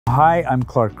Hi, I'm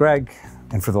Clark Gregg,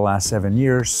 and for the last 7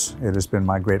 years, it has been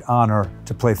my great honor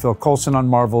to play Phil Coulson on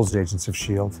Marvel's Agents of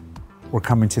S.H.I.E.L.D. We're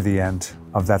coming to the end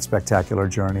of that spectacular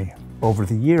journey. Over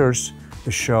the years,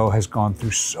 the show has gone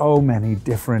through so many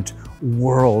different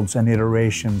worlds and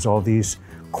iterations, all these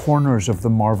corners of the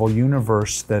Marvel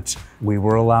universe that we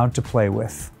were allowed to play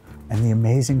with, and the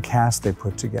amazing cast they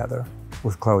put together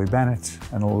with Chloe Bennett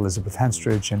and Elizabeth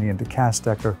Henstridge and Ian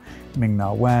DeCastecker,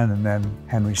 Ming-Na Wen, and then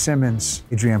Henry Simmons,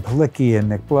 Adrienne Palicki and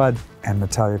Nick Blood, and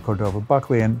Natalia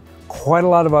Cordova-Buckley, and quite a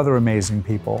lot of other amazing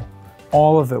people.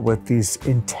 All of it with these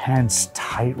intense,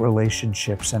 tight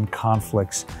relationships and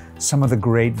conflicts. Some of the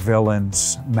great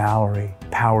villains, Mallory,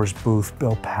 Powers Booth,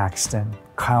 Bill Paxton,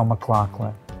 Kyle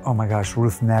MacLachlan, oh my gosh,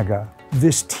 Ruth Negga.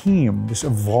 This team, this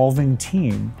evolving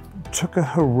team, took a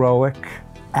heroic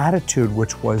attitude,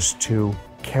 which was to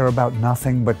care about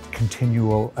nothing but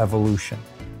continual evolution.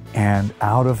 And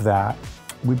out of that,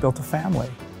 we built a family.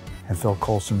 And Phil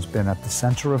Coulson's been at the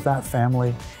center of that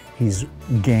family. He's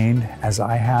gained, as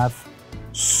I have,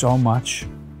 so much.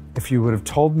 If you would have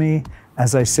told me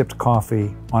as I sipped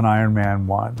coffee on Iron Man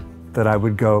 1 that I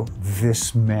would go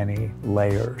this many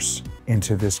layers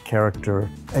into this character,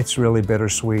 it's really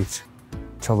bittersweet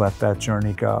to let that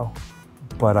journey go.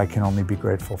 But I can only be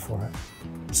grateful for it.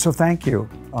 So thank you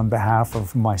on behalf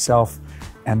of myself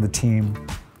and the team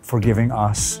for giving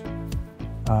us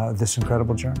this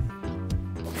incredible journey.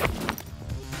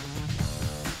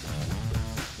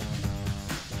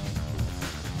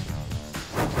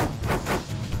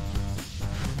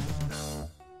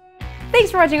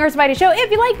 Thanks for watching our Spidey Show.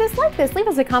 If you like this, leave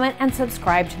us a comment and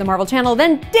subscribe to the Marvel channel.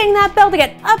 Then ding that bell to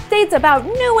get updates about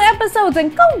new episodes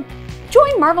and go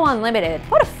join Marvel Unlimited.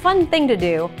 What a fun thing to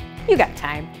do. You got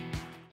time.